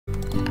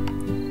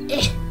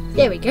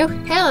There we go.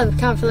 Hello,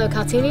 fellow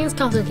cartoonians,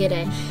 Cartoon Kid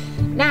here.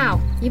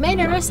 Now, you may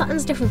notice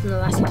something's different from the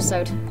last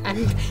episode,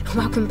 and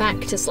welcome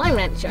back to Slime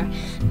Rancher.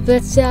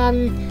 But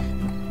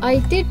I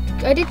did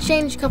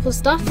change a couple of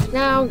stuff.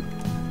 Now,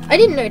 I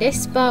didn't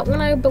notice, but when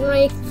I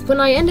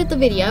ended the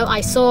video, I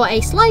saw a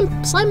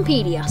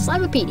Slimepedia.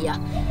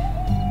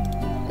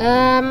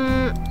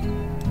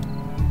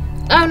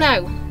 Oh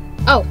no!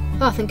 Oh,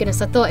 thank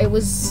goodness! I thought it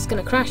was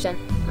gonna crash then.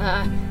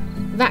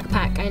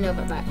 Backpack, I know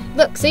about that.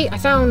 Look, see, I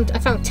found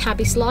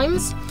tabby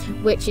slimes,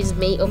 which is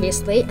me,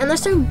 obviously, and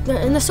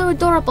they're so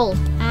adorable.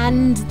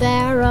 And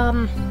they're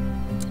and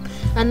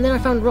then I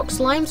found rock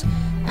slimes,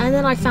 and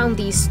then I found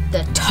the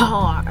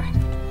tar.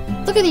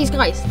 Look at these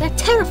guys; they're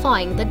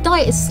terrifying. Their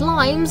diet is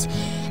slimes,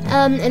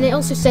 and it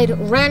also said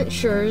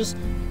ranchers,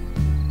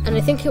 and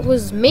I think it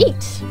was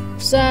meat.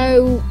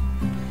 So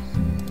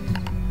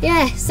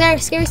yeah, scary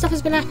stuff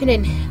has been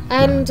happening,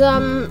 and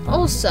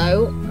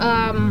also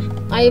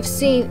I've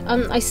seen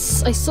I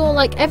saw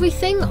like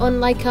everything on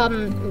like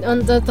on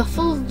the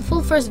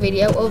full first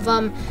video of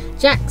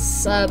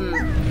Jack's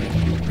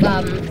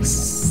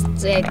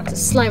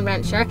Slime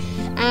Rancher,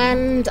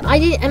 and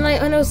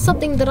I know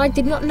something that I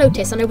did not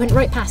notice, and I went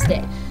right past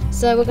it.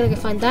 So we're gonna go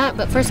find that,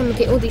 but first I'm gonna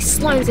get all these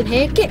slimes in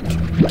here. Get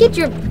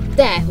your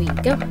there we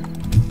go.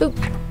 Boop,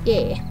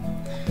 yeah.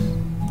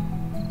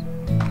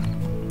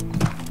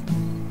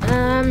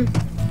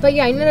 But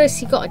yeah, I noticed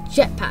he got a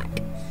jetpack.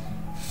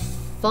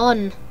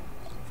 Fun.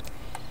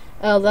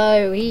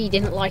 Although he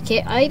didn't like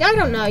it. I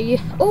don't know.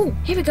 Oh,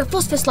 here we go.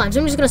 Phosphor slimes.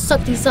 I'm just gonna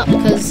suck these up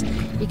because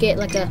you get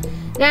like a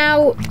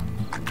now.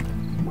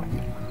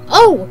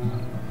 Oh.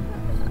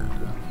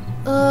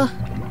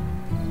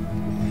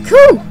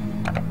 Cool.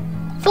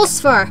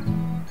 Phosphor.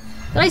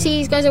 Did I see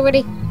these guys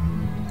already?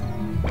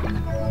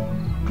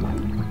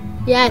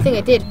 Yeah, I think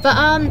I did. But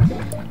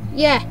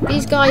yeah,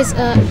 these guys.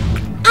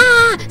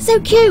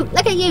 So cute!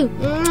 Look at you!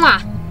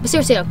 Mwah! But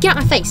seriously though, get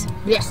out my face!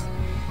 Yes!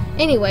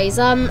 Anyways,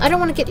 I don't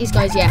want to get these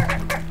guys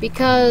yet.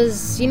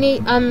 Because you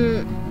need,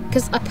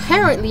 because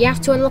apparently you have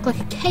to unlock like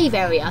a cave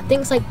area. I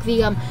think it's like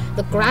the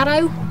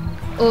grotto.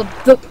 Or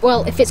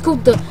well, if it's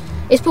called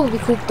it's probably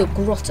called the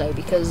grotto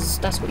because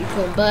that's what you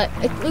call them. But,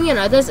 you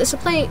know, it's a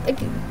play,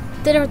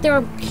 there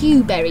are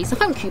Q berries. I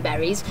found Q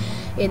berries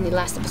in the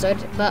last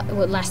episode. But,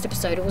 well, last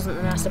episode, it wasn't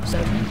the last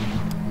episode.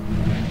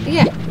 But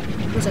yeah.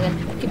 1 second.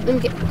 Let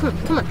me get,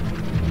 come on.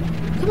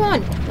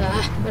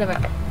 Whatever.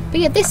 But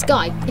yeah, this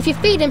guy, if you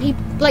feed him, he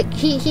like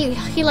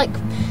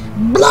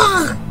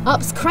blah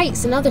ups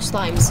crates and other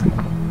slimes.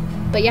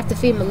 But you have to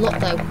feed him a lot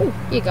though. Oh,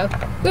 here you go.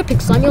 You're a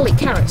pig slime, you'll eat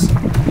carrots.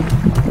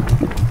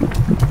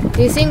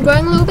 Do you see him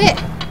growing a little bit?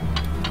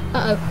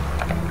 Uh oh.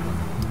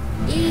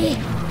 Yeah.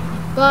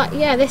 But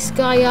yeah, this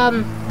guy's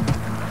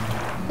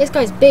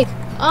big.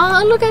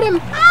 Oh, look at him!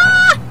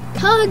 Ah!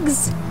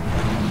 Cugs!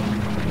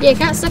 Yeah, you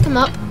can't suck him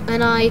up,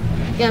 and I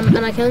can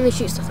only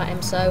shoot stuff at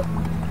him, so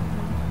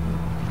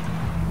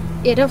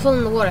yeah, don't fall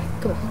in the water.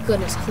 Come on,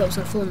 goodness, I thought I was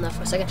gonna fall in there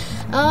for a second.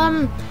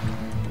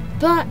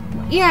 But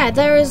yeah,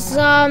 there's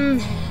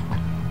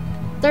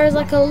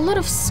like a lot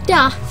of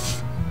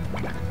stuff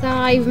that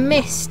I've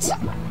missed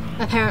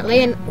apparently,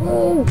 and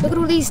oh, look at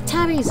all these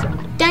tabbies!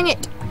 Dang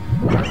it!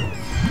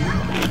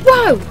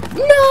 Whoa!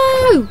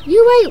 No!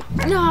 You ate!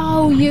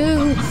 No,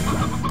 you!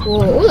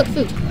 Oh, look,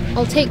 food.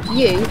 I'll take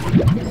you.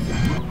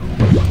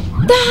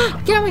 Ah,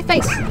 get out of my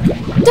face!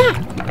 Ah,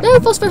 no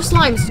phosphorus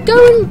slimes!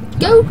 Go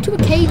to a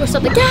cave or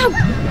something. Go!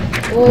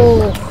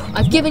 Oh,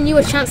 I've given you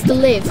a chance to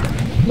live.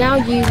 Now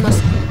you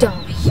must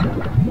die.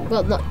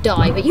 Well, not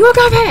die, but you will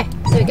go over here!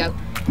 There we go.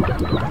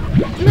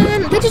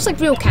 Man, they're just like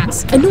real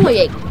cats.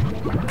 Annoying.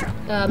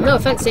 No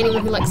offense to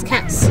anyone who likes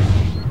cats.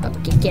 But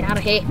get out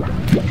of here.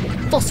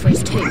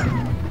 Phosphorus too.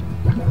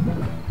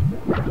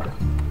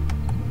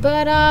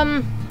 But,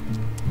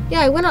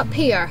 yeah, I went up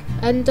here,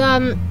 and,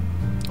 I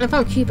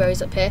found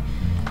Q-berries up here.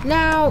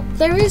 Now,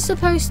 there is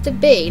supposed to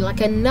be, like,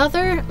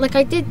 another, like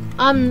I did,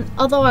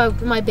 although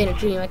it might have been a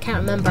dream, I can't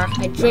remember.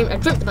 I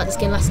dreamt about this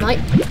game last night.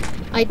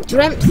 I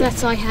dreamt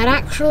that I had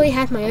actually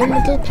had my own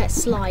little pet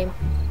slime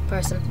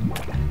person.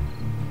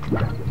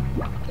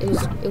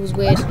 It was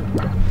weird.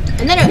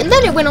 And then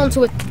it went on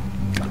to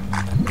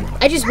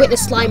I just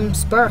witnessed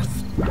slime's birth.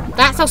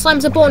 That's how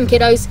slimes are born,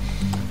 kiddos.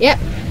 Yep.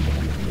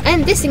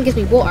 And this thing gives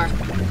me water.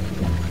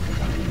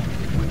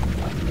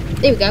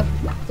 There we go.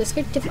 That's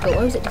very difficult.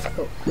 Why was it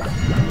difficult?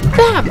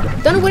 Bam!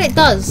 Don't know what it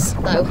does,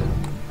 though.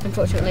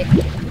 Unfortunately.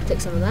 Took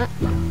some of that.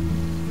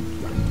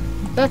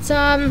 But,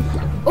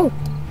 oh!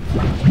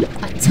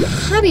 A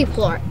tabby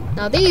plort.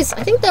 Now these,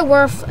 I think they're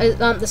worth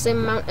the same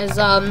amount as,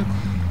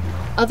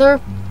 other,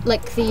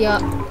 like the,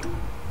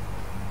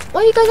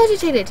 why are you guys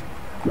agitated?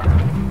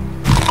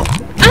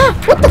 Ah!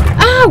 What the?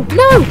 Ow!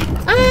 No!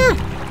 Ah!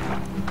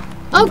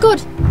 Oh,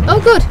 good! Oh,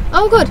 good!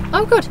 Oh, good!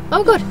 Oh, good!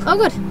 Oh, good! Oh,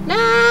 good!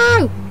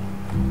 No!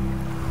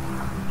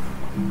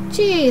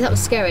 Gee, that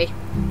was scary.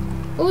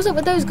 What was up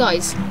with those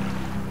guys?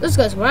 Those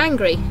guys were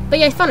angry. But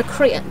yeah, I found a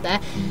crate up there.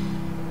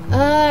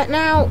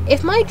 Now,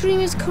 if my dream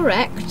is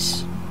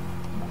correct...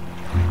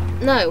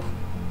 No.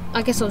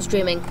 I guess I was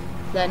dreaming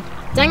then.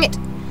 Dang it.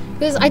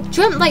 Because I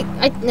dreamt like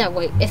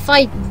if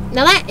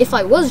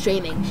I was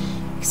dreaming,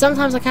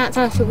 sometimes I can't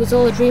tell if it was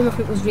all a dream or if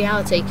it was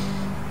reality.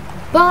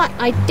 But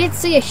I did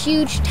see a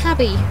huge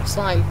tabby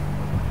slime.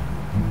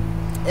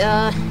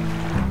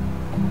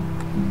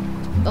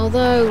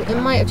 Although it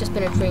might have just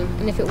been a dream,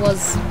 and if it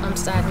was, I'm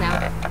sad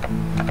now.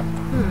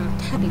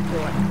 Tabby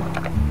board.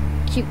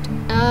 Cute.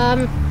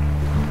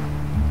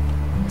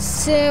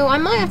 So I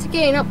might have to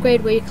get an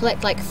upgrade where you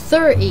collect like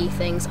 30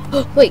 things.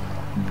 Oh, wait.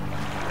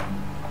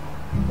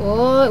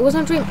 Oh, it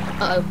wasn't a dream.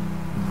 Uh-oh.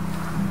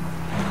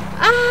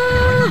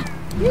 Ah!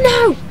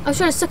 No! I was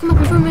trying to suck him up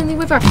and throw him in the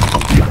river.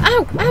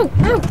 Ow! Ow!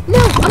 Ow! No!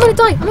 I'm gonna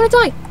die! I'm gonna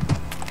die!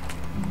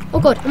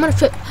 Oh god, I'm gonna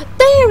trip.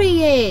 There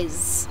he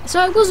is! So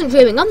I wasn't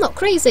dreaming. I'm not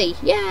crazy.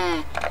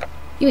 Yeah!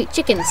 You eat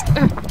chickens.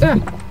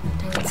 Dang it.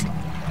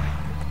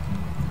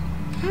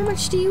 How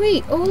much do you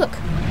eat? Oh, look.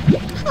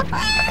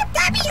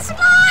 Tabby's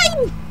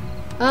slime!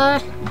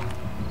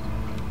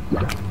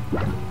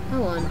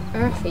 How on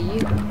earth are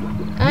you?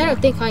 I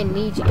don't think I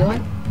need you, do I?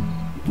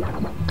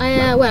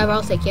 Whatever,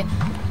 I'll take you.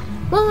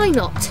 Why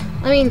not?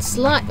 I mean,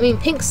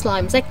 pink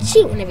slimes, they're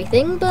cute and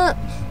everything, but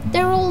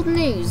they're old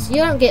news. You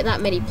don't get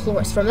that many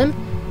plorts from them.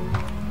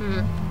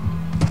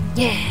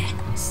 Yeah.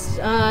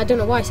 I don't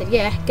know why I said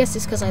yeah. Guess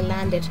it's because I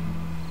landed.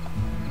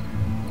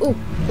 Ooh,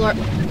 plort.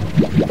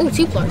 Ooh,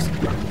 2 plorts.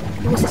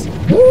 What's this?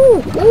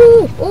 Ooh.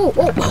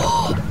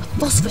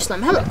 Phosphor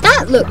slime. How much?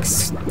 That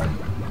looks...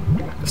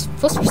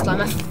 Phosphor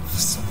slime.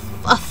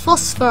 A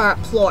phosphor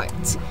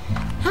plort.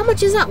 How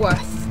much is that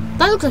worth?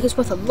 That looks like it's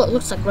worth a lot. It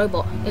looks like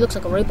robot. It looks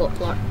like a robot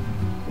plort.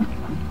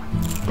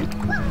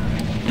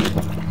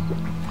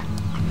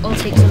 I'll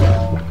take some.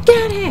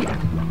 Get out of here!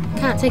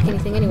 Can't take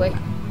anything anyway.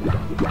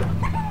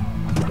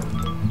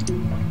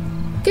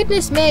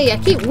 Goodness me, I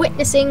keep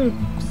witnessing,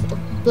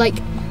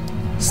 like,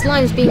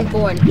 slimes being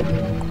born.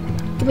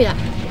 Give me that.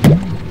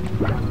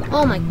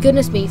 Oh my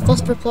goodness me,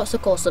 phosphor plots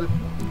look awesome.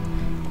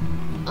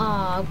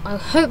 I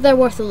hope they're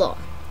worth a lot.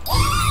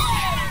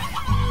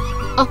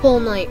 Up all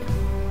night.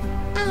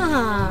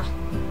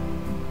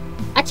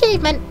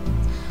 Achievement!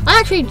 I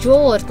actually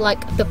drawed,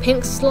 like, the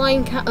pink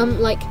slime,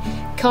 like,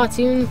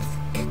 cartoon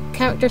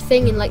character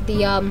thing in, like,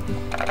 the,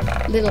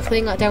 little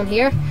thing down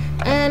here.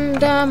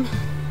 And,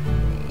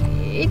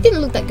 it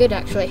didn't look that good,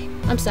 actually.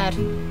 I'm sad.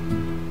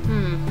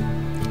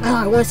 Oh,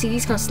 I want to see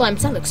these kind of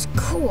slimes. That looks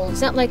cool. Is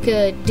that like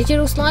a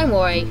digital slime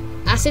or a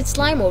acid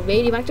slime or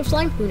radioactive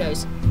slime? Who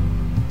knows?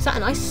 Is that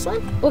an ice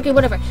slime? Okay,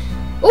 whatever.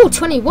 Oh,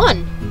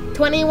 21.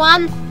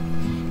 21?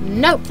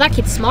 Nope, that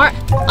kid's smart.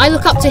 I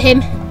look up to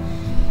him.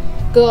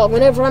 God,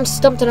 whenever I'm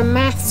stumped on a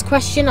maths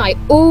question, I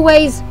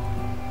always...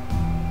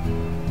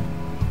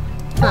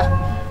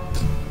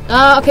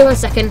 okay, 1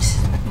 second.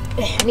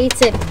 I need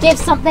to give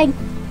something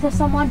to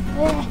someone.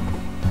 Okay.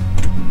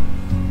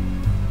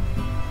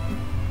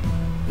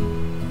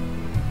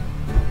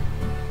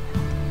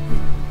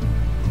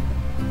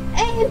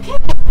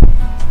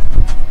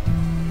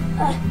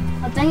 Oh,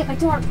 dang it, my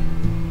door.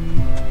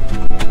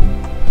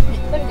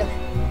 There we go.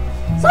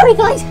 Sorry,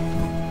 guys.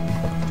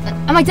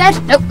 Am I dead?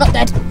 Nope, not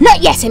dead.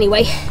 Not yet,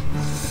 anyway.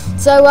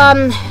 So,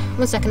 1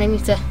 second, I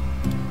need to...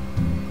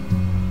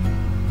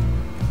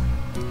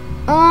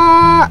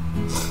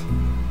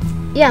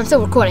 yeah, I'm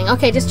still recording.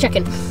 Okay, just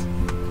checking.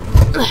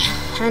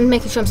 And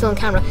making sure I'm still on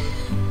camera.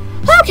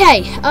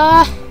 Okay,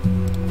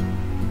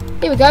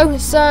 here we go.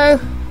 So,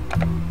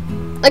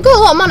 I got a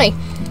lot of money.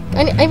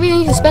 I really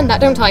need to spend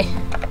that, don't I?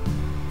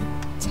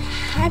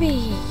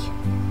 Tabby.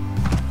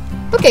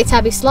 Okay,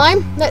 Tabby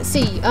slime. Let's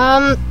see.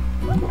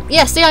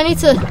 Yeah, see, I need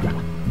to...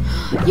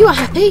 You are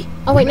happy?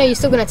 Oh, wait, no, you're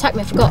still going to attack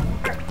me. I forgot.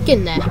 Get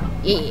in there.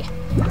 Yeah.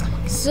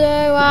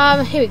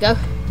 So, here we go.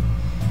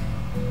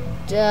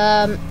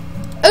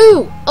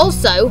 Oh,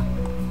 also,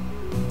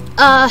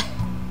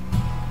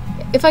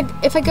 if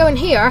I go in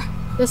here,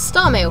 there's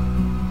star mail.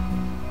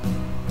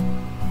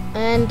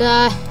 And,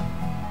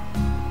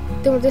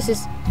 don't know what this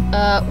is.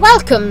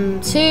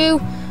 Welcome to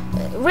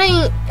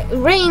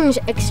Range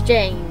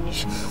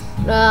Exchange,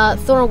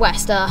 Thor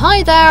West.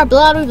 Hi there,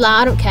 blah blah blah.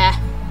 I don't care.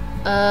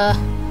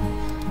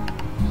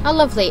 How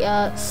lovely.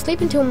 Sleep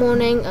until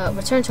morning.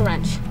 Return to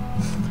ranch.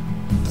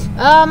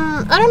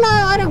 I don't know.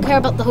 I don't care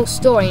about the whole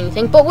story or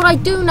anything. But what I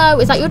do know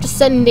is that you're just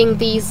sending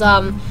these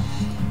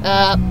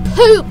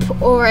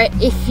poop, or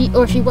if you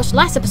watched the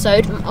last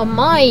episode on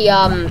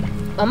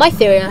my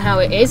theory on how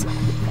it is,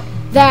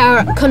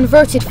 they're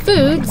converted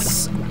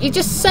foods. You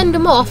just send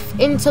them off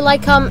into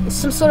like some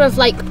sort of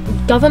like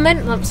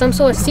government, some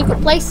sort of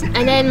secret place,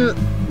 and then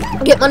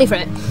get money for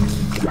it.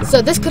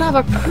 So this could have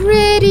a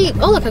pretty...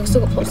 Oh look, I still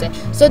got plots there.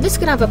 So this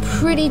could have a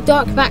pretty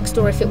dark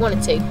backstory if it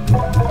wanted to.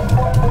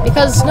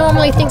 Because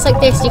normally things like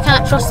this, you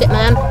can't trust it,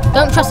 man.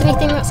 Don't trust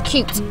anything that's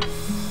cute.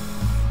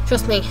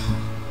 Trust me.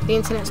 The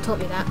internet's taught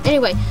me that.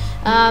 Anyway,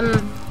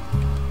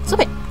 stop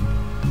it.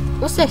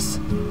 What's this?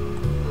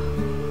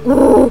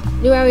 Ooh,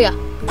 new area.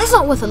 That's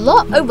not worth a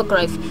lot.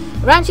 Overgrowth.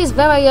 Ranch's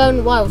very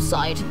own wild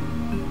side.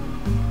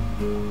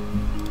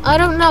 I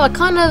don't know, I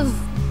kind of...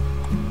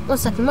 1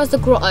 second, where's the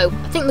grotto?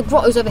 I think the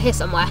grotto's over here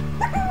somewhere.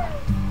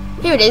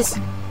 Here it is.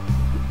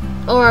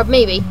 Or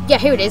maybe, yeah,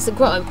 here it is, the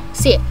grotto.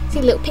 See it? See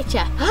the little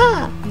picture?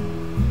 Ah!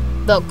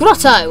 The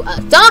grotto,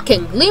 a dark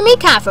and gloomy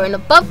cavern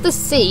above the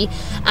sea,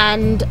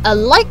 and a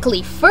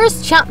likely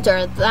first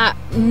chapter that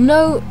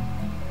novel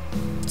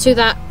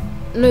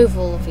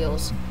of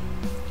yours.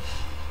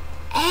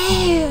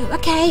 Oh,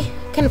 okay.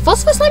 Can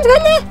phosphor slimes go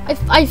in there?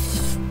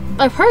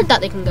 I've heard that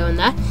they can go in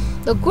there.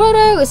 The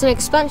grotto is an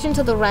expansion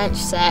to the ranch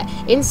set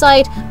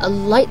inside a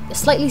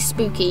slightly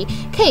spooky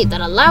cave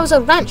that allows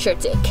a rancher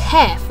to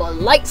care for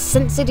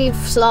light-sensitive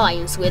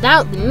slimes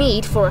without the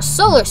need for a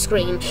solar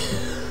screen.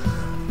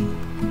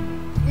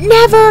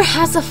 Never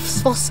has a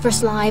phosphor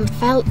slime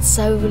felt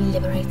so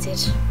liberated.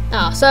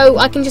 Ah, so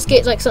I can just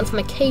get like something for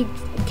my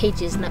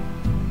cages now.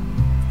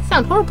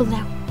 Sound horrible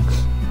now.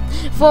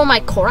 For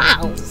my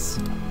corrals.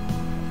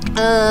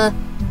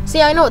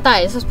 See, I know what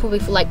that is. That's probably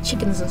for like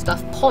chickens and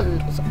stuff.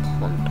 Pond. What's a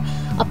pond?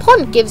 A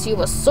pond gives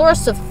you a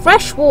source of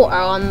fresh water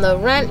on the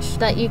ranch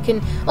that you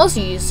can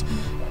also use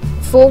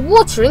for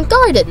watering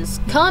gardens,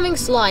 calming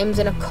slimes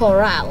in a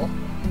corral.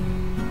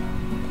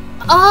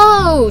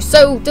 Oh,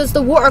 so does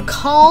the water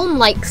calm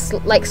like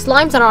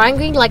slimes that are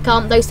angry, like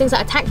those things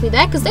that attack me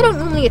there? Because they don't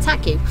normally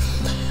attack you.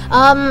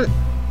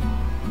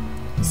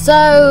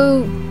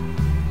 So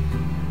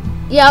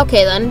yeah,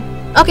 okay then.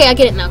 Okay, I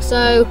get it now.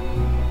 So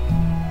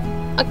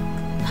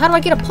how do I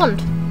get a pond?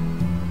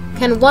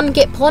 Can one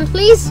get pond,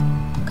 please?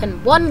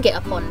 Can one get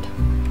a pond?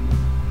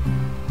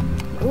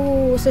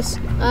 Ooh, what's this?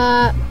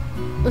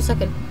 1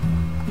 second.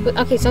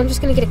 Okay, so I'm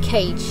just gonna get a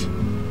cage.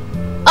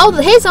 Oh,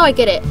 here's how I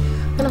get it.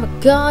 I'm gonna have a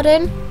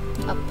garden,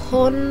 a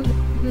pond.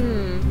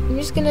 I'm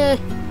just gonna.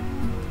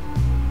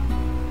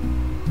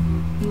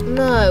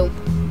 No,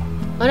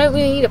 I don't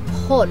really need a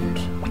pond.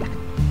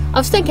 I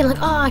was thinking like,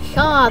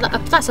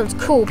 that sounds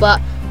cool,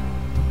 but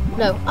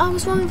no. Oh,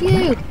 what's wrong with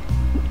you?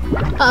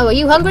 Uh-oh, are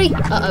you hungry?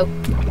 Uh-oh.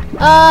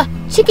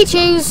 Chicky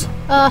chews.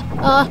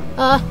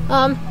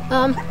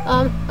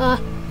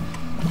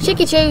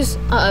 Chicky chews.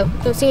 Uh-oh,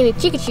 don't see any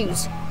chicky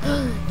chews.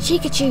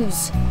 Chicky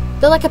chews.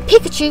 They're like a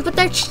Pikachu, but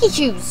they're chicky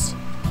chews.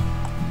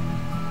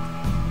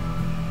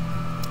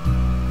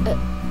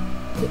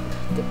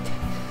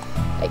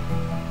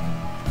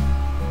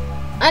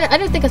 I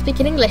don't think I'm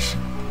speaking English.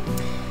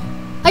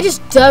 I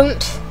just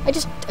don't. I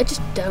just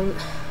don't.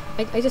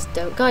 I just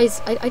don't.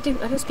 Guys, I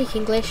don't speak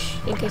English,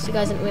 in case you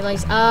guys didn't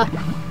realise. Oh,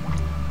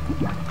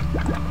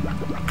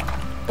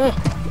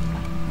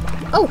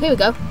 here we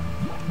go.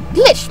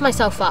 Glitched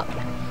myself up,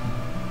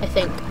 I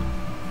think.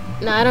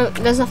 No, I don't.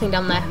 There's nothing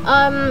down there.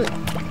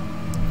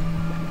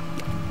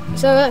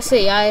 So let's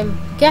see. I'm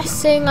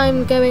guessing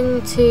I'm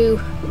going to.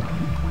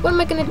 What am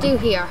I going to do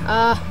here?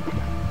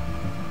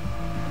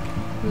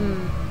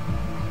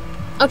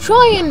 I'll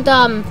try and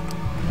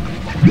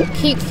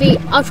keep feet.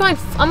 I'm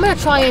gonna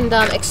try and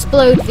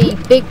explode the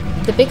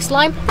big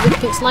slime, the big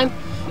pink slime.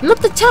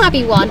 Not the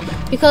tabby one,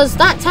 because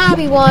that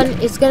tabby one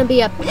is gonna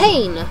be a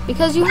pain.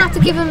 Because you have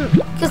to give him.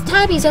 Because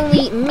tabbies only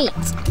eat meat.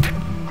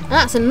 And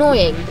that's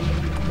annoying.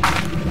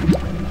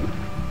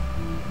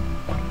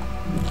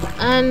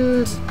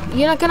 And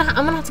you're not gonna.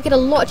 I'm gonna have to get a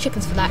lot of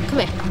chickens for that. Come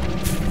here.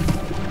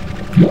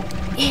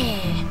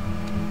 Yeah.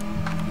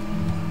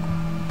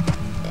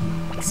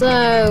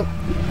 So.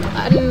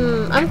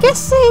 I'm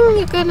guessing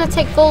you're gonna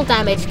take full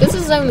damage because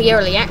this is only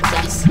early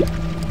access.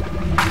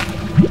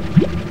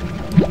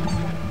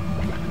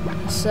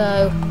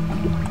 So,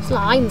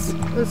 slimes.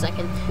 1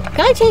 second.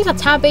 Can I change the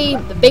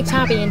big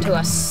tabby, into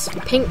a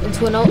pink,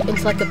 into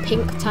like a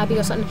pink tabby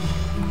or something?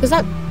 Because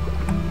that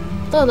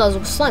was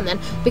a slime then.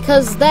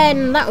 Because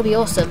then that would be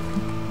awesome.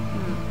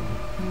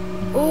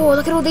 Oh,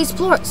 look at all these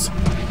plorts.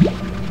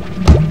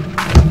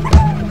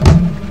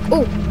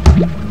 Oh,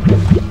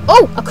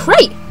 oh, a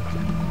crate.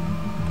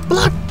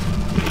 Blood!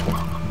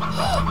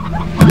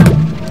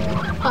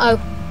 Uh-oh.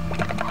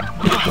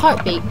 A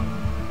heartbeat.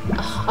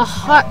 A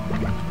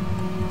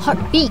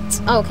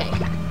heartbeat. Oh, okay.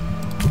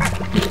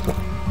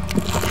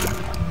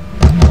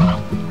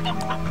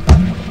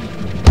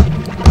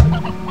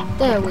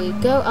 There we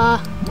go.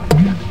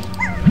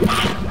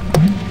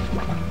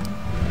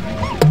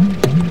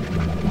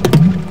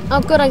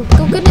 Oh,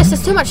 goodness,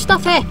 there's too much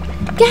stuff here.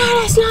 Get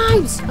out of here,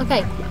 slimes!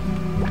 Okay.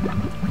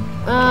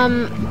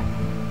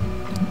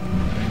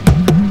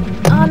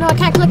 Oh no, I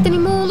can't collect any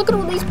more. Look at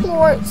all these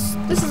plorts.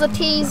 This is a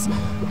tease.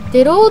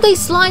 Did all these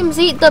slimes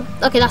eat the...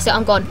 Okay, that's it,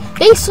 I'm gone.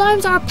 These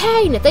slimes are a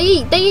pain. They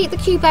eat the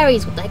Q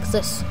berries. What the heck is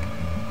this?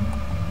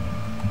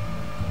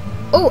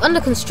 Oh,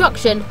 under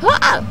construction.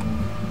 Ah!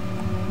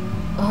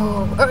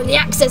 Oh, early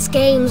access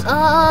games.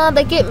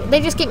 They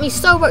just get me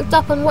so worked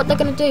up on what they're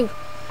gonna do.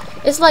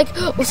 It's like,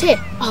 oh, what's here?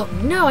 Oh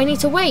no, I need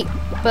to wait.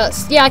 But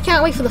yeah, I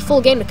can't wait for the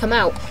full game to come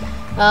out.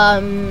 I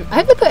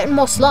hope they put in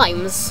more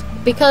slimes.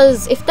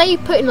 Because if they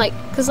put in like,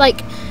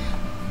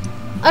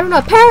 I don't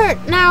know,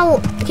 now,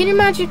 can you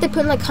imagine if they put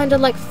in like kind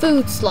of like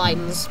food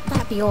slimes?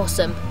 That'd be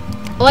awesome.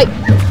 Oh, wait,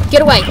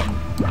 get away.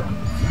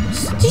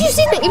 Did you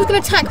see that? He was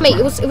going to attack me.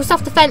 It was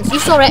self-defense. You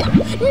saw it.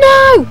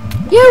 No!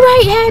 You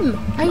ate him.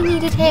 I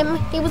needed him.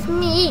 He was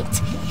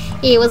meat.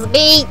 He was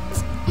meat.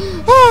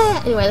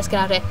 Anyway, let's get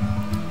out of here.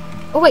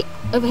 Oh, wait,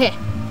 over here.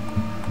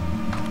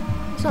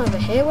 He's not over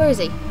here. Where is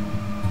he?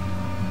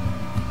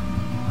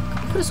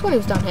 I could have sworn he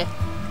was down here.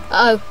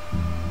 Uh-oh.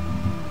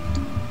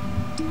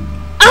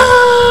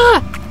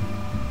 Ah!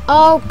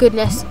 Oh,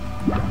 goodness.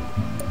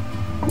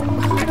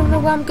 I don't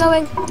know where I'm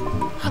going.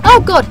 Oh,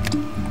 God!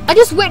 I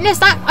just witnessed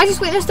that. I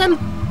just witnessed them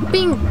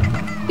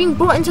being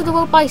brought into the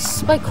world by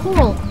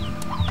coral.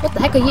 What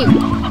the heck are you?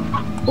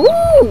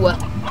 Ooh!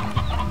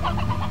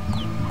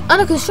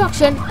 Under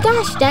construction.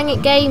 Gosh dang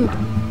it, game.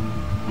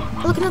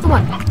 Look, another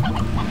one.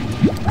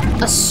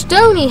 A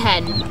stony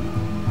hen.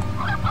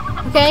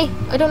 Okay,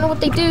 I don't know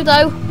what they do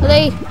though. Are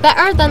they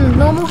better than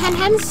normal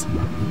hens?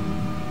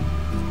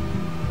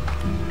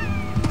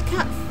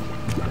 Cat.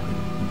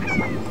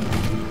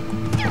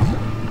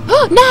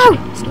 Oh no!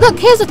 Look,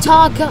 here's a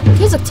tar.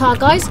 Here's a tar,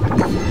 guys. Get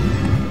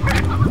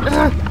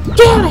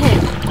out of here!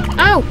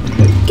 Ow!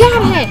 Get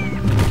out of here!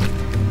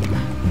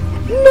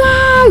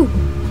 No!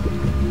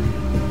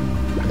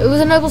 It was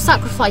a noble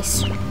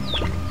sacrifice.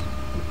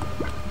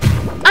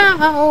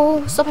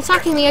 Ow! Stop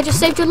attacking me, I just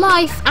saved your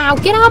life. Ow,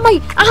 get out of my...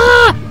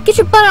 Ah! Get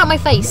your butt out of my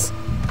face.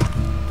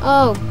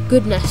 Oh,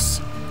 goodness.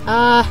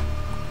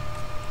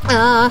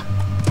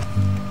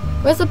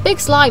 Where's the big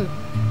slime?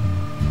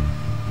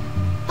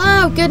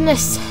 Oh,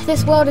 goodness.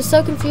 This world is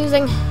so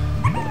confusing.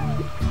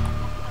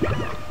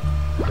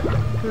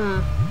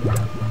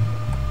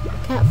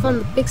 Can't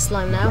find the big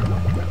slime now.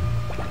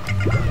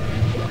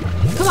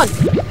 Come on,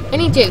 I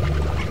need you.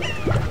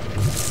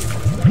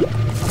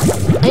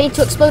 I need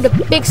to explode a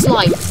big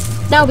slime.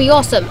 That would be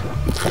awesome.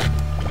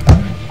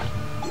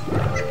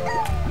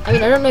 I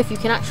mean, I don't know if you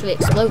can actually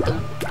explode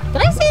them.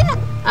 Did I see that?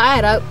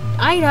 I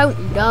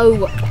don't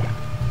know.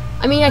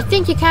 I mean, I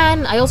think you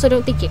can. I also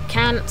don't think you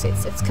can't.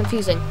 It's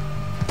confusing.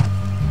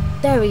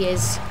 There he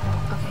is.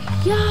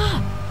 Okay.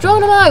 Yeah!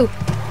 Geronimo!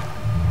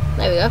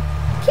 There we go.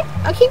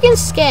 I keep getting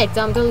scared because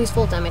I'm going to lose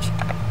full damage.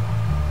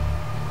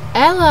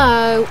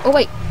 Hello! Oh,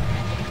 wait.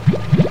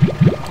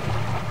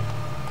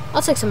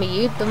 I'll take some of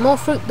you. The more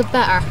fruit, the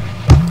better.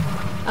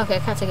 Okay, I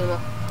can't take any more.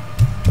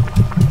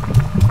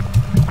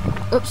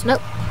 Oops,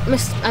 nope.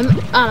 Missed.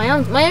 My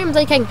arm's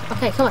aching.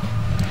 Okay, come on.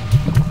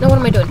 No, what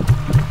am I doing?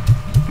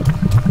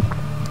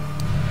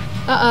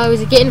 Uh-oh, is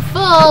he getting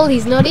full?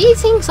 He's not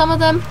eating some of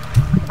them.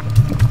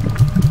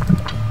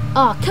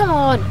 Oh, come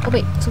on. Oh,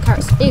 wait, some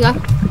carrots. Here you go.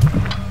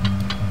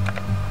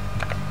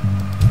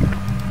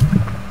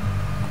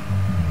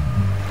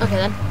 Okay,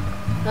 then.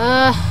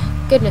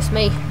 Goodness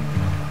me.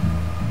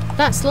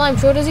 That slime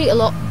sure does eat a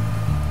lot.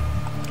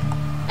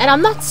 And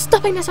I'm not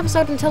stopping this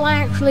episode until I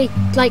actually,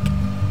 like...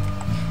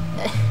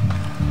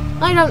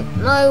 I don't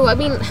know. I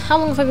mean, how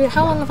long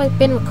have I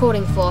been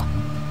recording for?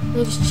 Let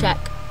me just check.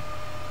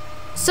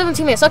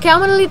 17 minutes. Okay, I'm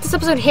going to leave this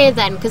episode here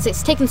then, because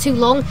it's taken too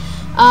long.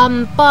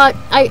 But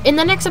in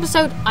the next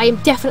episode, I am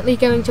definitely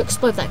going to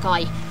explode that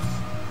guy.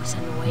 That's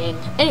annoying.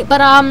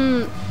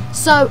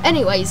 So,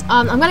 anyways,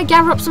 I'm gonna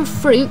gather up some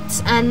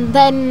fruit, and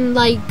then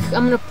later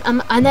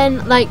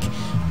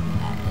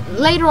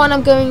on,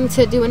 I'm going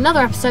to do another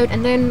episode,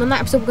 and then on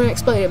that episode, we're gonna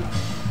explode him.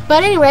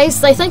 But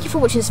anyways, thank you for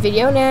watching this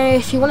video. Now,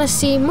 if you want to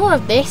see more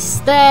of this,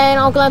 then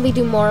I'll gladly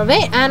do more of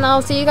it, and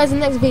I'll see you guys in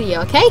the next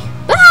video. Okay?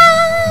 Bye.